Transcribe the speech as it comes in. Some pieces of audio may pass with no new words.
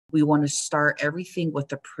We want to start everything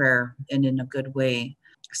with a prayer and in a good way.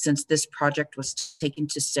 Since this project was taken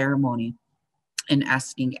to ceremony and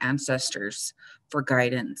asking ancestors for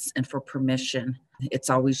guidance and for permission, it's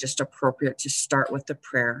always just appropriate to start with a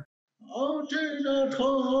prayer.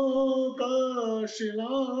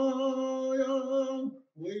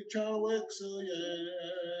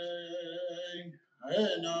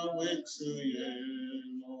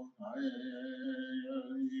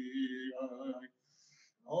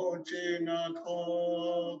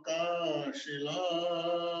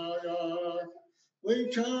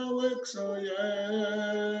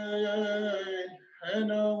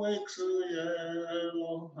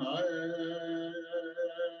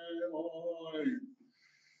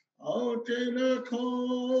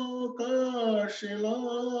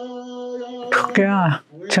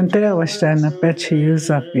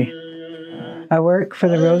 I work for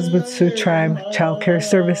the Rosebud Sioux Tribe Child Care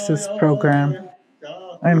Services Program.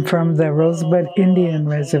 I'm from the Rosebud Indian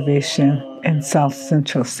Reservation in South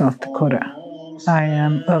Central South Dakota. I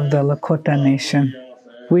am of the Lakota Nation.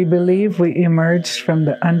 We believe we emerged from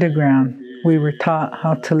the underground. We were taught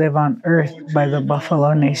how to live on earth by the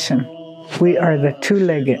Buffalo Nation. We are the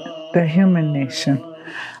two-legged, the human nation.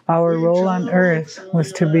 Our role on earth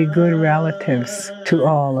was to be good relatives to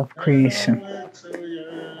all of creation.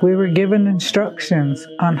 We were given instructions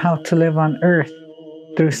on how to live on earth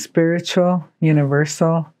through spiritual,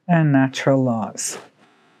 universal, and natural laws.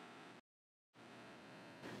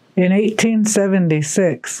 In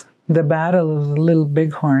 1876, the Battle of the Little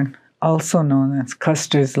Bighorn, also known as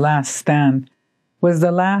Custer's Last Stand, was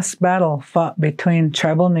the last battle fought between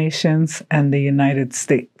tribal nations and the United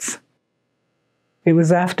States. It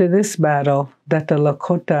was after this battle that the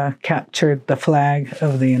Lakota captured the flag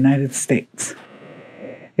of the United States.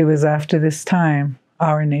 It was after this time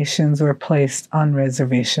our nations were placed on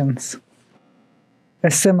reservations.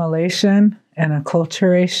 Assimilation and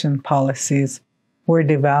acculturation policies were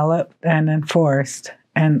developed and enforced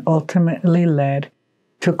and ultimately led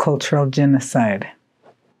to cultural genocide.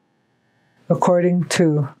 According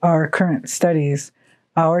to our current studies,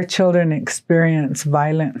 our children experience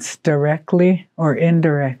violence directly or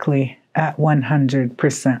indirectly at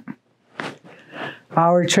 100%.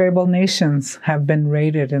 Our tribal nations have been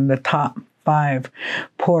rated in the top 5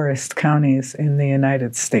 poorest counties in the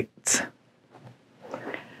United States.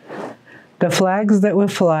 The flags that will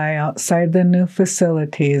fly outside the new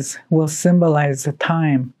facilities will symbolize the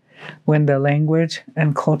time when the language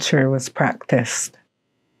and culture was practiced,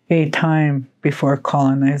 a time before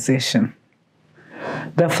colonization.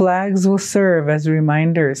 The flags will serve as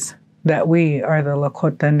reminders that we are the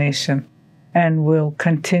Lakota Nation and will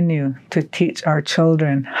continue to teach our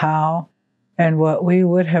children how and what we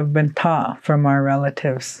would have been taught from our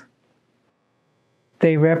relatives.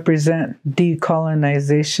 They represent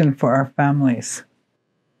decolonization for our families.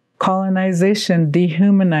 Colonization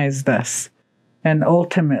dehumanized us and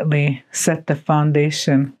ultimately set the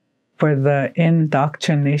foundation for the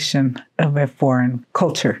indoctrination of a foreign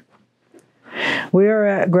culture. We are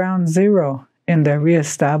at ground zero in the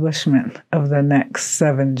reestablishment of the next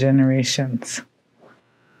 7 generations.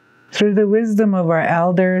 Through the wisdom of our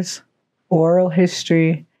elders, oral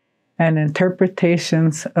history, and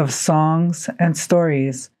interpretations of songs and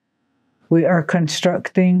stories, we are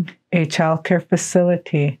constructing a childcare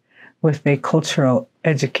facility with a cultural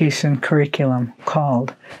education curriculum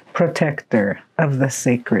called Protector of the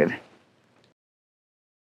Sacred.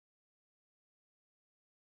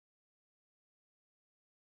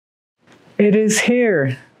 It is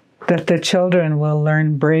here that the children will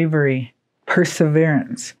learn bravery,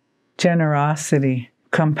 perseverance, generosity,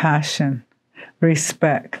 compassion,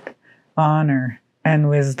 respect, honor, and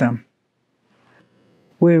wisdom.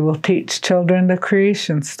 We will teach children the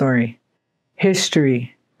creation story,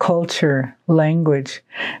 history, culture, language,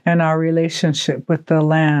 and our relationship with the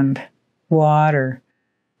land, water,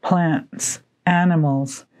 plants,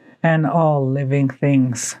 animals, and all living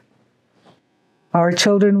things. Our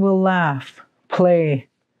children will laugh, play,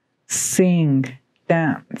 sing,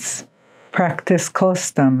 dance, practice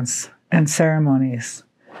customs and ceremonies.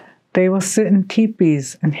 They will sit in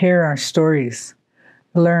teepees and hear our stories,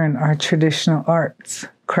 learn our traditional arts,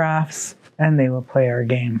 crafts, and they will play our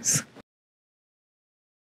games.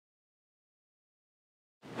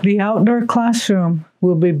 The outdoor classroom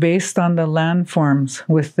will be based on the landforms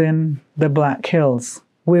within the Black Hills.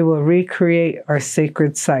 We will recreate our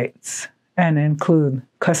sacred sites and include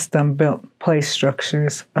custom-built play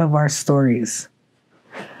structures of our stories.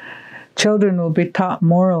 Children will be taught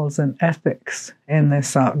morals and ethics in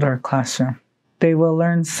this outdoor classroom. They will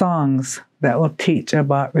learn songs that will teach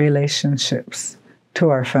about relationships to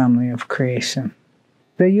our family of creation.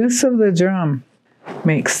 The use of the drum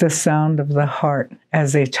makes the sound of the heart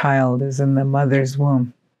as a child is in the mother's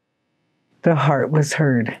womb. The heart was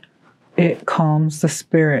heard. It calms the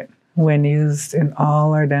spirit when used in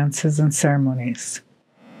all our dances and ceremonies.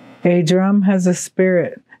 A drum has a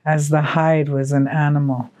spirit as the hide was an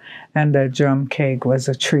animal and a drum keg was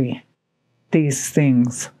a tree. These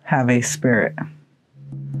things have a spirit.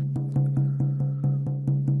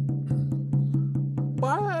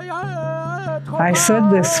 I said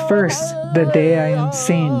this first the day I am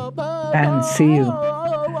seen and see you.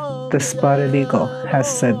 The spotted eagle has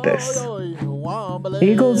said this.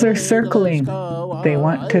 Eagles are circling. They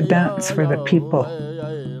want to dance for the people.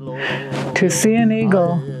 To see an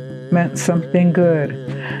eagle meant something good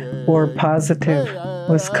or positive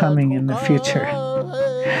was coming in the future.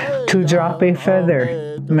 To drop a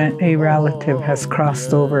feather meant a relative has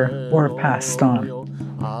crossed over or passed on.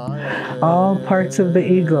 All parts of the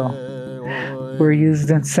eagle were used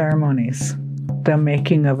in ceremonies, the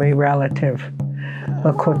making of a relative,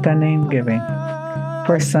 Lakota name giving,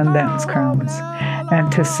 for Sundance crowns,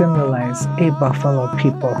 and to symbolize a buffalo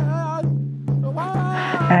people.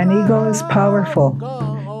 An eagle is powerful.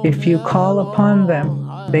 If you call upon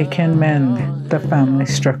them, they can mend the family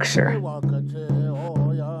structure.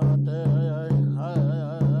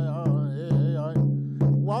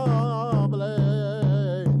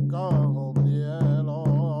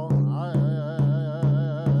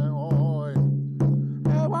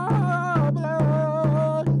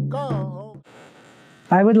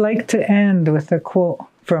 I would like to end with a quote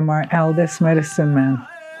from our eldest medicine man,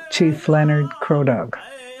 Chief Leonard Crow Dog.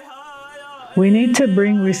 We need to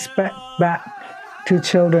bring respect back to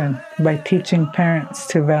children by teaching parents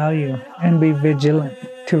to value and be vigilant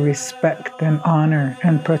to respect and honor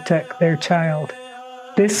and protect their child.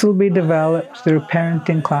 This will be developed through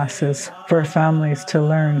parenting classes for families to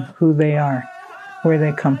learn who they are, where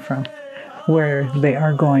they come from, where they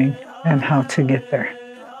are going, and how to get there.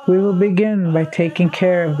 We will begin by taking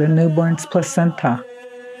care of the newborn's placenta.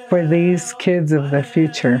 For these kids of the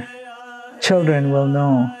future, children will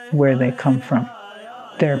know where they come from,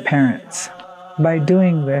 their parents. By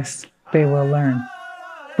doing this, they will learn.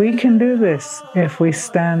 We can do this if we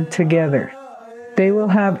stand together. They will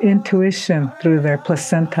have intuition through their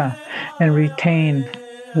placenta and retain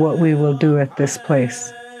what we will do at this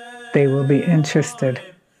place. They will be interested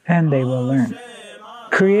and they will learn.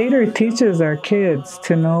 Creator teaches our kids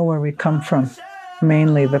to know where we come from,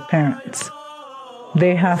 mainly the parents.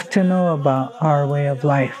 They have to know about our way of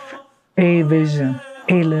life, a vision,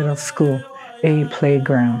 a little school, a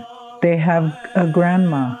playground. They have a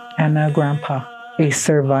grandma and a grandpa, a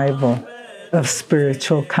survival of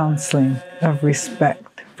spiritual counseling, of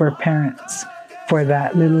respect for parents, for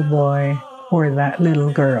that little boy or that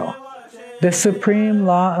little girl. The supreme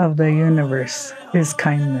law of the universe is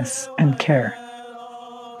kindness and care.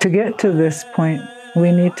 To get to this point,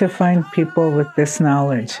 we need to find people with this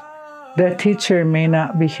knowledge. The teacher may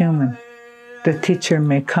not be human. The teacher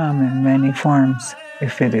may come in many forms,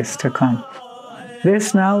 if it is to come.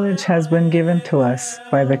 This knowledge has been given to us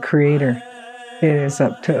by the Creator. It is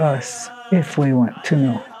up to us if we want to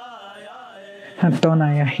know.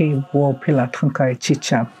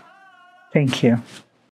 Thank you.